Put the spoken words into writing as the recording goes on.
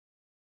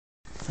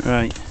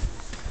Right,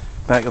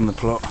 back on the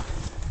plot.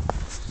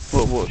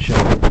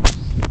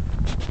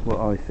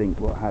 What I think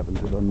what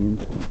happens with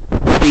onions.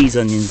 These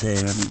onions here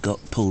haven't got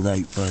pulled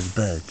out by the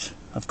birds.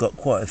 I've got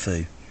quite a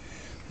few.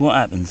 What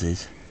happens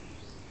is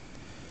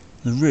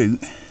the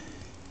root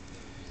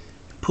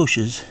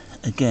pushes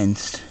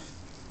against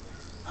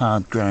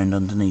hard ground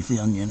underneath the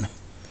onion,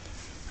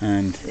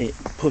 and it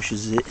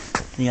pushes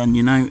the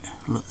onion out.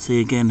 Look,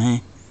 see again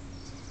here,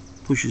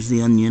 pushes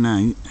the onion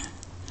out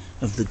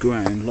of the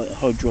ground like a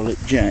hydraulic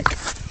jack,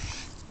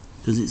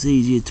 because it's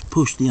easier to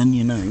push the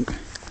onion out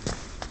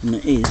than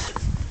it is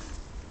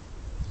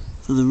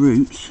for the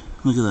roots.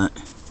 Look at that,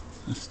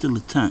 they're still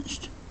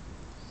attached.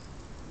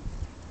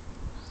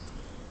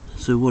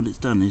 So what it's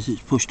done is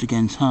it's pushed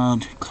against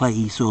hard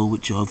clayey soil,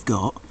 which I've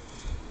got,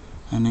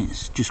 and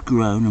it's just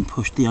grown and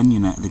pushed the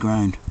onion out of the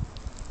ground.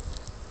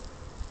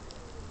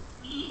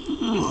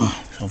 So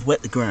I've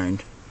wet the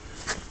ground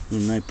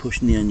and I'm now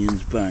pushing the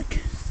onions back.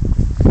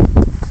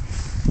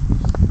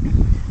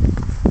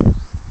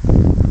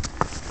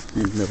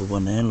 There's another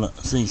one there, look,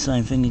 see,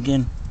 same thing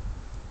again.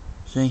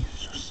 See?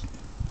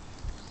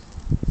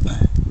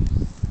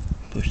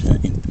 Push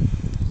that in.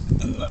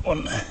 And that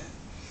one there.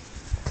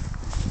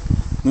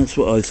 That's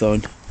what I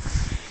find.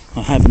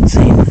 I haven't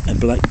seen a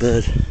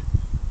blackbird.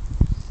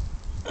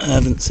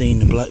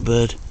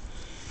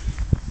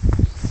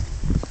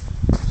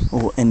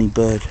 Or any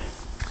bird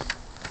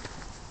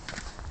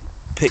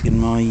picking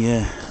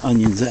my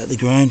onions out of the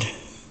ground.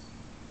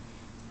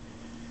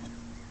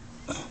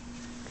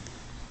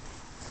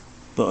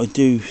 But I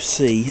do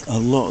see a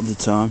lot of the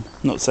time,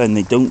 not saying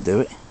they don't do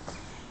it,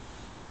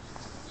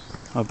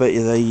 I bet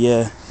you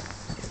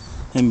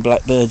them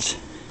blackbirds,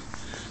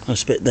 I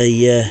expect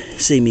they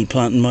see me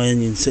planting my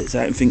onion sits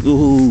out and think,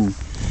 ooh,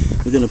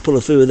 we're going to pull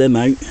a few of them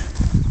out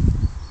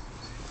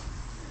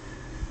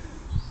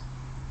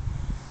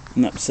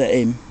and upset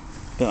him.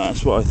 But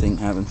that's what I think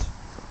happens.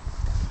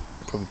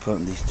 Probably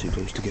planting these too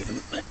close together.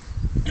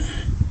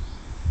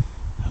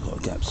 I've got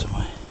a gap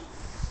somewhere.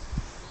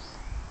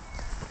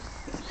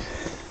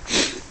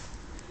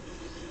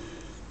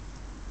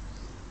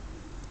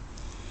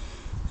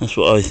 That's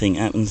what I think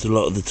happens a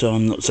lot of the time.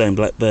 I'm not saying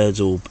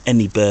blackbirds or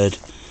any bird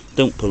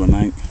don't pull them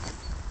out,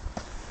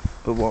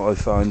 but what I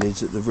find is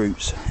that the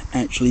roots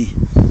actually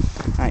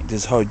act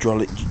as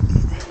hydraulic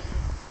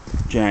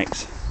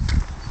jacks,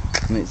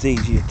 and it's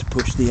easier to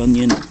push the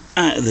onion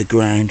out of the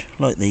ground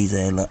like these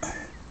there, look.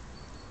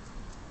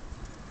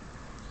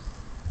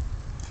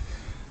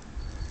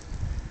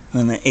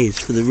 Than it is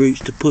for the roots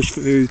to push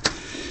through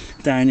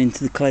down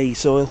into the clayey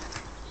soil.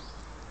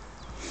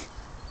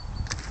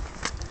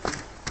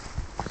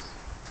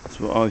 That's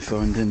what I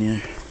find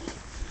anyhow.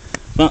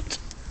 But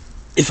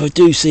if I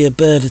do see a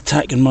bird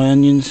attacking my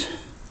onions,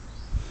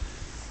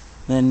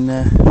 then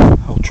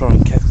I'll try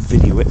and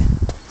video it.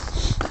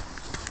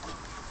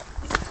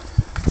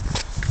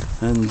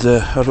 And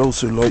I'd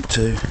also like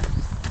to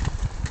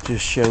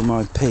just show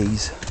my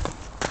peas.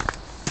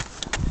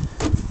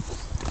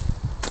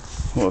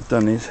 What I've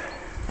done is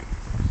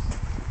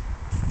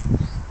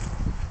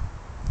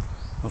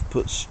I've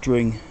put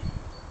string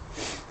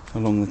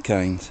along the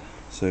canes,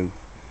 so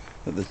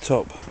at the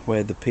top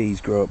where the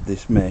peas grow up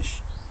this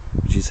mesh,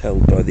 which is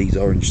held by these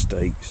orange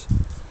stakes,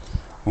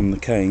 on the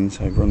canes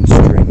I run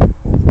string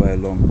all the way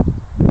along.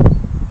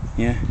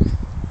 Yeah,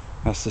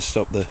 that's to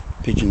stop the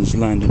pigeons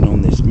landing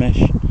on this mesh,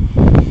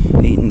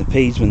 eating the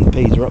peas when the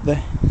peas are up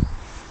there.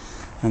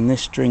 And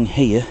this string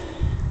here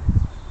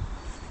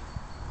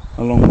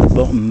along the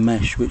bottom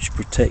mesh, which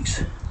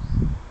protects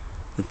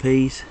the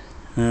peas.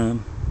 As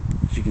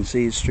you can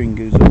see, the string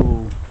goes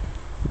all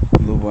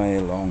the way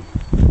along,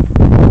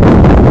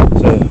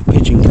 so a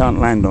pigeon can't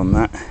land on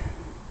that.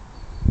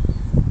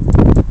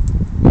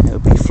 It'll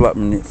be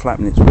flapping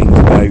its wings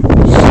about,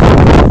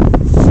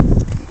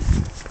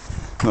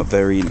 not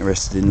very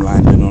interested in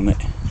landing on it.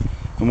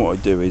 And what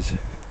I do is,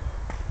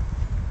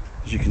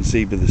 as you can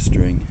see by the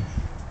string,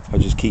 I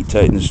just keep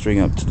taking the string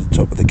up to the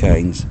top of the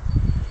canes,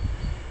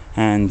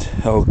 and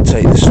I'll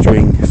take the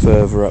string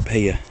further up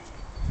here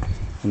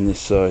on this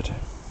side.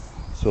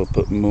 So I'll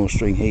put more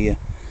string here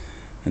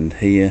and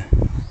here,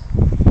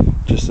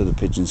 just so the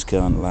pigeons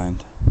can't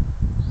land.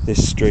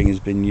 This string has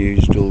been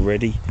used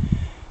already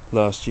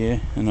last year,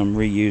 and I'm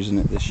reusing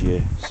it this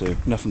year, so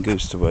nothing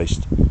goes to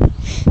waste.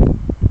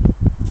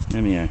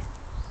 Anyhow,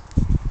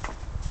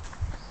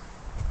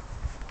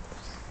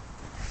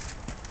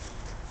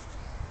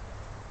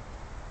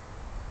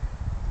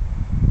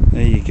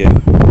 there you go.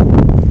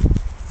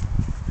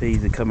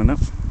 Peas are coming up.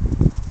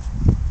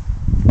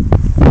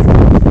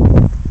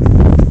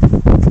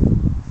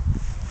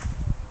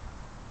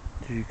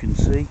 As you can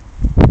see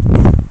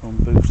on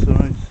both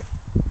sides.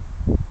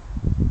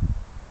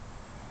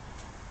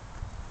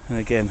 And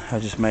again, I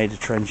just made a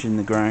trench in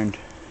the ground.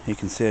 You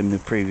can see them in the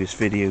previous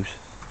videos.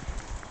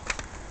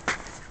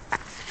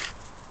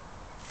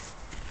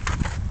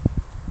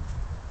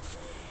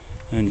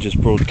 And just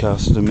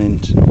broadcast them in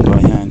by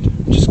hand,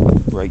 just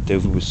raked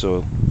over with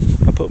soil.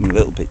 I put them a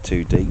little bit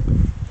too deep,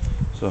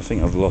 so I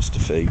think I've lost a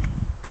few.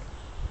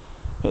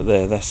 But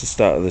there, that's the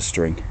start of the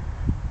string.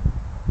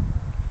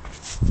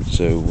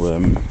 So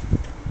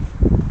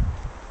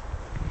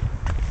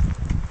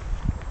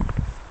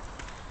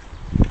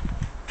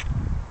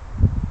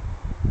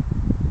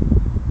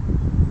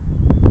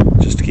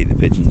just to keep the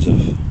pigeons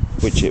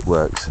off, which it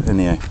works.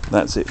 Anyhow,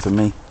 that's it for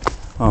me.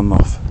 I'm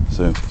off.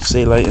 So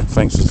see you later.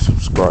 Thanks for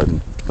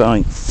subscribing.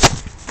 Bye.